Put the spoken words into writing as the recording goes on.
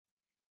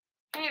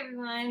Hey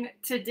everyone,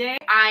 today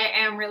I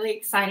am really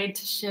excited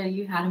to show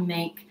you how to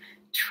make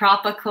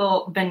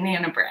tropical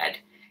banana bread.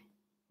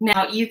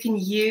 Now you can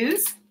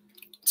use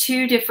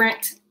two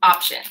different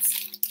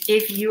options.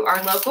 If you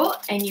are local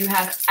and you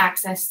have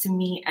access to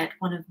me at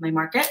one of my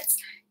markets,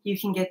 you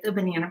can get the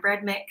banana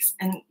bread mix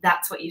and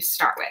that's what you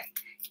start with.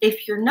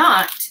 If you're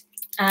not,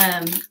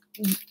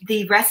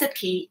 the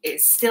recipe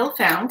is still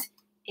found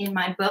in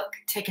my book,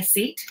 Take a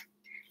Seat.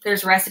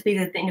 There's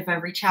recipes at the end of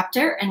every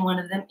chapter, and one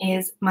of them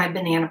is my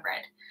banana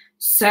bread.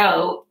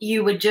 So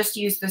you would just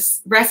use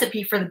this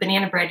recipe for the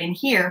banana bread in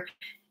here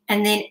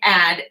and then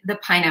add the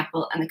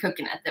pineapple and the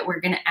coconut that we're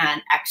going to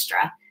add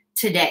extra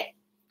today.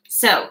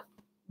 So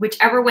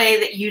whichever way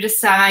that you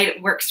decide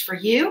works for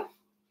you,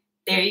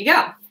 there you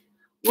go.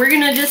 We're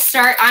going to just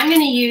start. I'm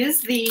going to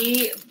use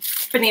the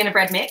banana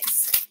bread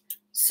mix.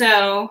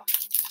 So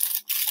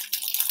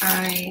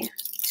I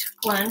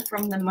took one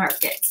from the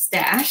market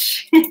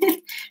stash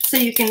so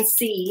you can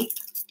see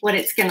what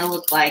it's going to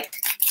look like.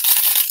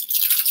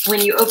 When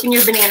you open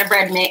your banana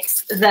bread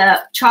mix,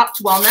 the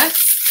chopped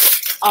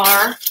walnuts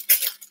are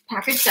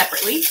packaged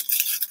separately.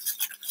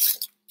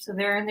 So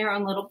they're in their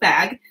own little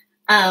bag.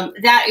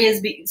 That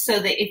is so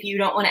that if you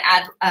don't want to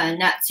add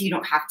nuts, you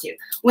don't have to.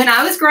 When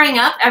I was growing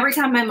up, every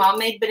time my mom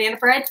made banana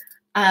bread,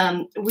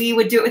 we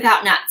would do it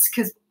without nuts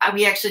because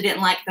we actually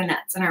didn't like the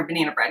nuts in our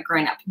banana bread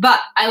growing up.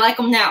 But I like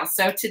them now.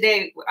 So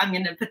today I'm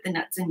going to put the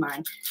nuts in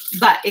mine.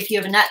 But if you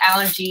have a nut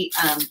allergy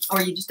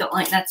or you just don't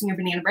like nuts in your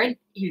banana bread,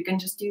 you can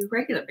just do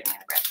regular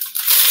banana bread.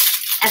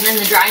 And then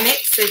the dry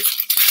mix is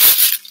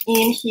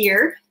in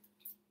here.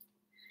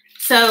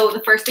 So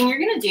the first thing you're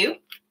going to do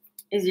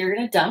is you're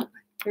going to dump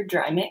your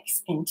dry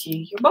mix into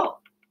your bowl.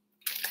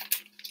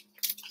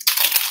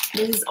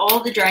 This is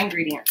all the dry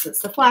ingredients. It's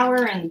the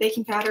flour and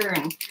baking powder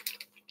and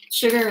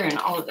sugar and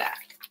all of that.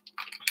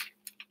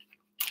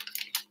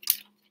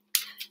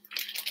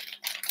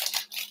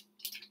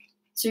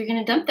 So you're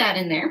going to dump that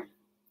in there.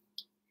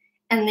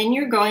 And then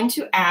you're going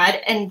to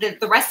add, and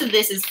the rest of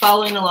this is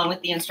following along with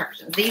the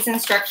instructions. These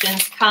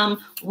instructions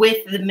come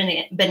with the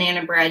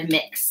banana bread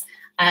mix,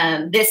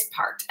 this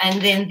part. And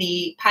then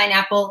the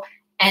pineapple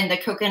and the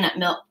coconut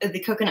milk, the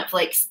coconut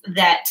flakes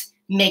that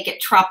make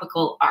it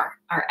tropical are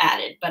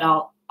added. But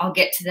I'll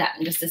get to that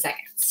in just a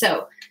second.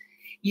 So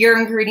your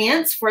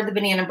ingredients for the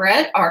banana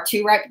bread are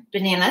 2 ripe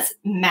bananas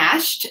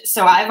mashed.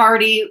 So I've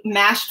already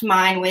mashed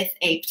mine with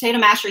a potato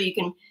masher. You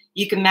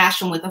can mash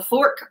them with a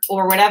fork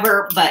or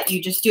whatever, but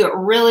you just do it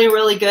really,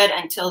 really good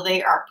until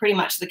they are pretty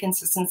much the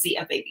consistency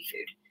of baby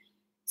food.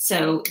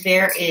 So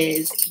there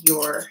is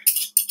your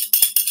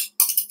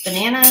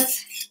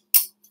bananas.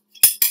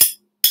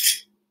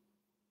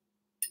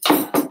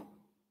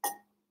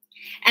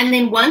 And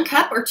then 1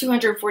 cup or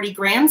 240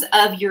 grams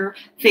of your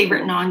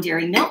favorite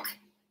non-dairy milk.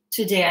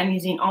 Today I'm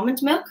using almond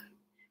milk,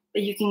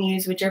 but you can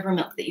use whichever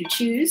milk that you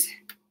choose.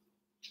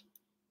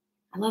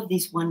 I love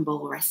these 1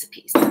 bowl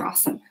recipes. They're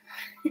awesome.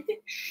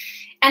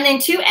 And then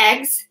 2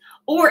 eggs.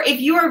 Or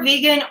if you are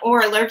vegan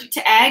or allergic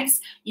to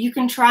eggs, you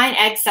can try an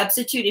egg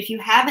substitute. If you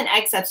have an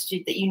egg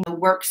substitute that you know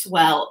works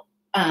well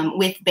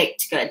with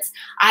baked goods.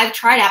 I've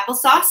tried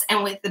applesauce,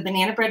 and with the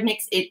banana bread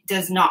mix, it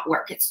does not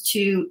work. It's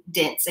too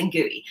dense and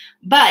gooey.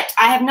 But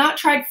I have not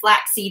tried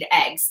flaxseed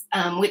eggs,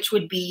 which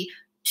would be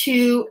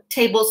 2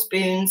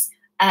 tablespoons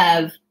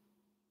of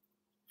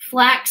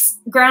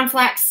ground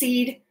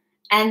flaxseed,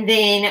 and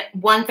then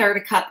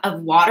 1/3 cup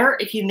of water.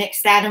 If you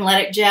mix that and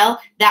let it gel,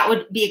 that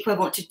would be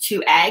equivalent to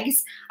 2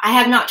 eggs. I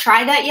have not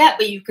tried that yet,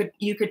 but you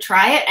could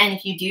try it, and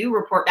if you do,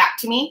 report back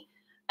to me.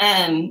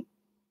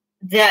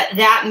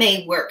 That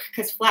may work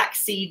because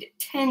flaxseed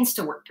tends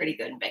to work pretty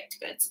good in baked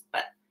goods.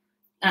 But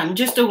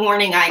just a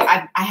warning,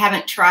 I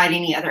haven't tried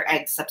any other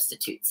egg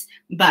substitutes,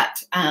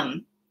 but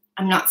I'm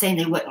not saying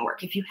they wouldn't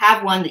work. If you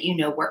have one that you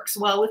know works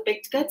well with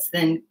baked goods,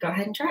 then go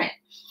ahead and try it.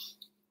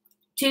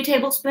 2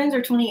 tablespoons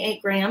or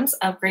 28 grams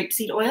of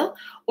grapeseed oil,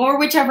 or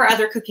whichever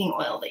other cooking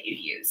oil that you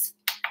use.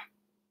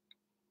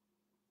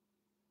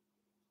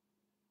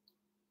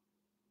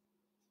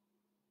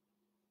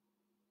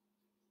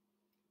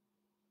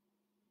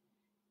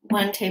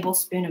 One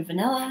tablespoon of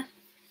vanilla.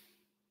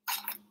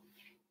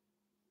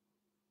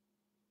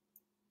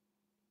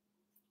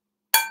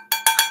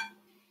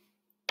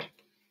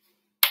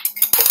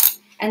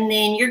 And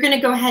then you're going to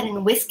go ahead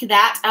and whisk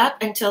that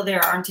up until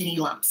there aren't any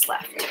lumps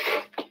left.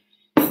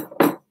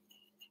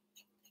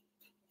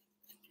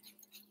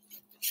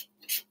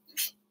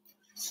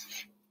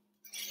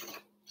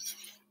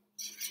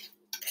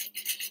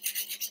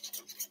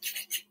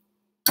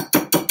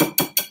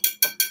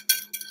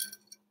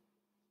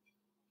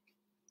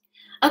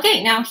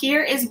 Okay, now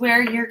here is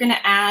where you're going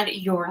to add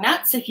your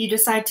nuts if you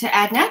decide to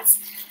add nuts,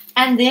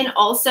 and then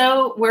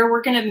also where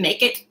we're going to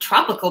make it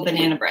tropical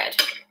banana bread.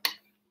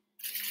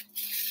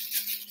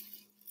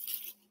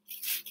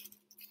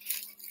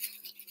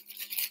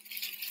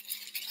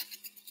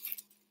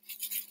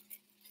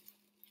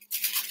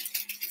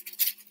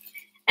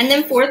 And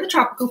then for the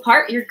tropical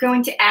part, you're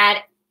going to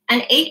add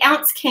an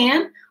 8-ounce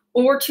can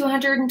or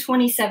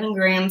 227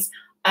 grams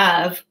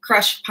of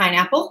crushed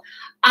pineapple.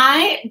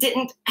 I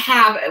didn't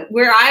have,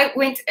 where I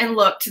went and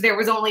looked, there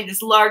was only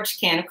this large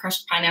can of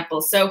crushed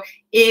pineapple. So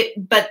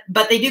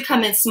but they do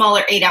come in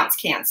smaller 8-ounce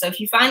cans. So if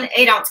you find the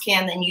 8-ounce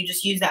can, then you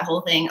just use that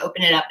whole thing,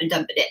 open it up and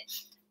dump it in.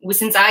 Well,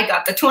 since I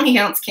got the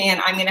 20-ounce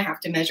can, I'm going to have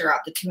to measure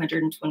out the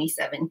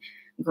 227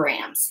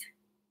 grams.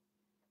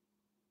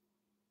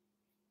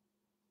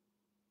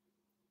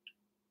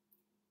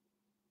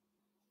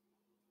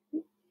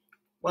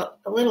 Well,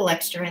 a little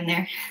extra in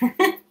there,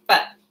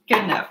 but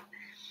good enough.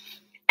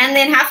 And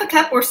then half a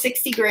cup or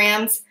 60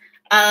 grams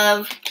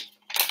of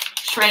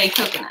shredded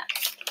coconut.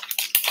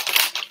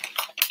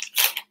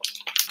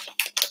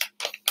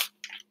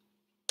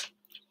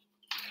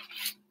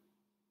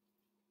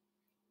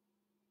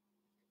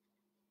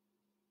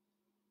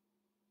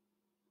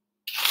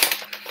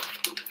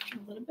 A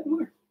little bit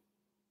more.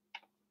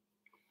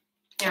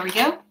 There we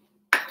go.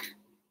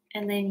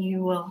 And then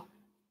you will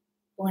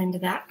blend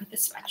that with a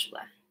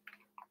spatula.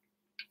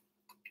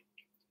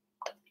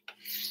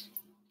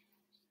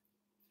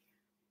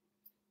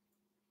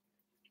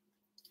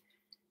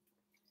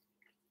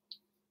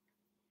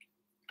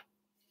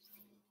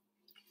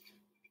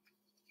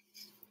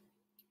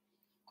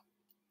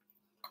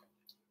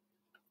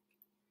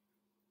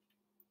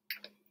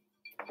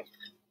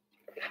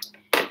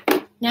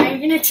 Now you're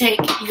going to take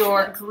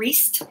your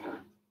greased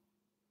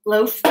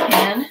loaf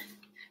pan.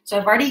 So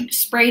I've already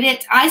sprayed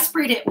it. I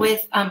sprayed it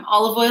with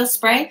olive oil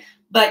spray,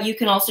 but you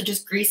can also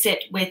just grease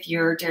it with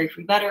your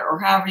dairy-free butter or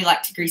however you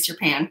like to grease your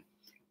pan.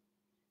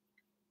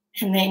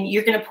 And then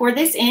you're going to pour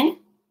this in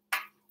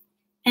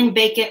and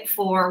bake it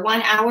for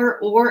 1 hour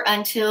or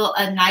until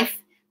a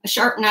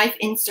sharp knife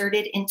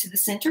inserted into the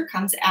center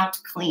comes out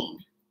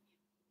clean.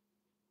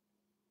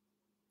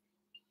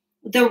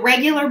 The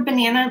regular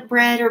banana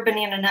bread or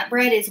banana nut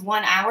bread is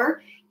 1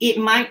 hour. It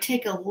might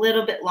take a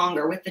little bit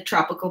longer with the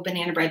tropical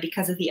banana bread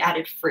because of the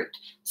added fruit.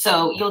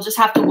 So you'll just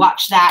have to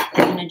watch that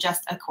and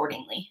adjust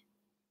accordingly.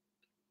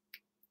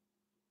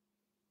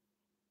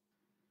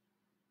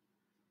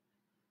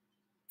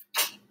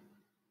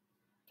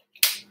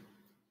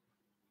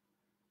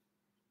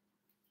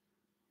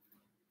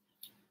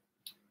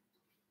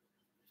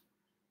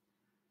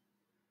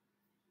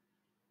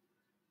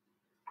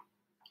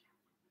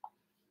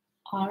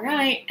 All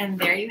right, and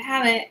there you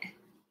have it.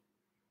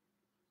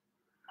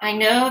 I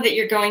know that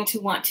you're going to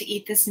want to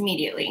eat this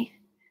immediately,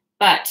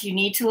 but you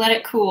need to let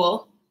it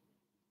cool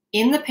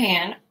in the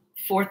pan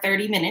for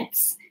 30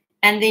 minutes,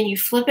 and then you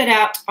flip it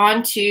out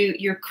onto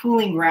your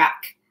cooling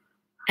rack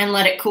and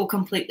let it cool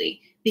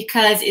completely,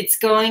 because it's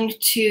going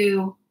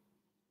to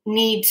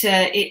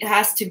it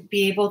has to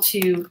be able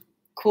to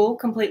cool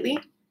completely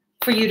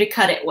for you to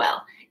cut it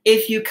well.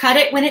 If you cut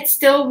it when it's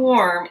still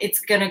warm,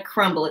 it's going to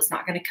crumble. It's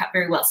not going to cut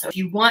very well. So if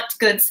you want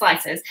good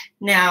slices,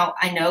 now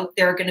I know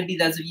there are going to be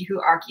those of you who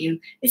argue,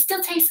 it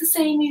still tastes the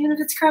same even if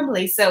it's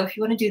crumbly. So if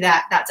you want to do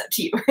that, that's up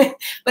to you.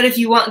 But if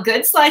you want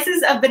good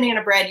slices of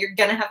banana bread, you're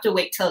going to have to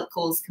wait till it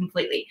cools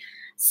completely.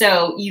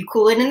 So you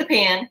cool it in the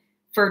pan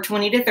for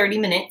 20 to 30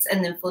 minutes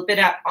and then flip it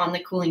out on the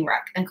cooling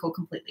rack and cool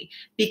completely.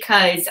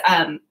 Because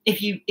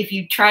if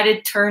you try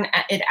to turn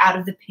it out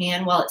of the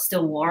pan while it's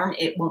still warm,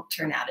 it won't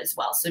turn out as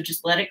well. So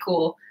just let it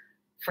cool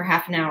for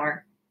half an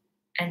hour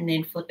and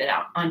then flip it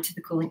out onto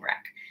the cooling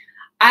rack.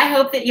 I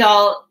hope that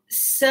y'all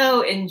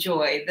so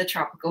enjoy the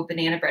tropical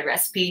banana bread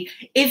recipe.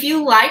 If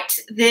you liked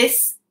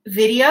this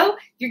video,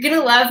 you're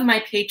gonna love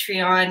my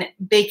Patreon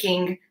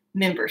baking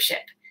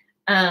membership.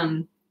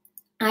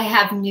 I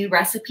have new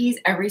recipes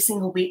every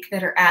single week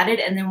that are added.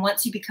 And then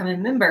once you become a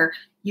member,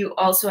 you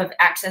also have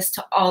access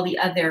to all the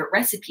other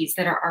recipes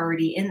that are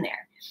already in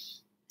there.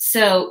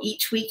 So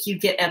each week you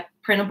get a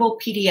printable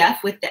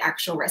PDF with the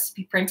actual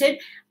recipe printed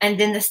and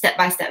then the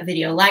step-by-step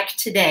video like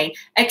today,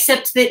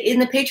 except that in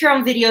the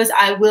Patreon videos,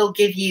 I will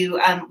give you,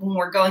 when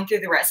we're going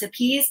through the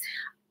recipes,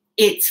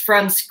 it's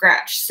from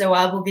scratch. So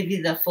I will give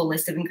you the full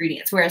list of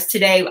ingredients. Whereas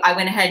today I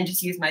went ahead and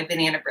just used my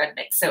banana bread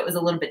mix. So it was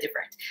a little bit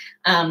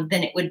different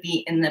than it would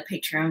be in the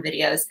Patreon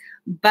videos.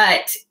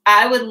 But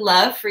I would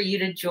love for you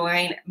to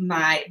join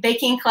my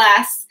baking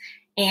class,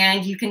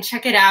 and you can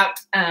check it out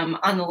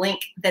on the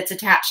link that's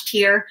attached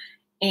here.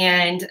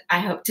 And I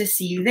hope to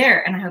see you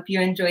there. And I hope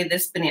you enjoy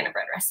this banana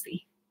bread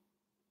recipe.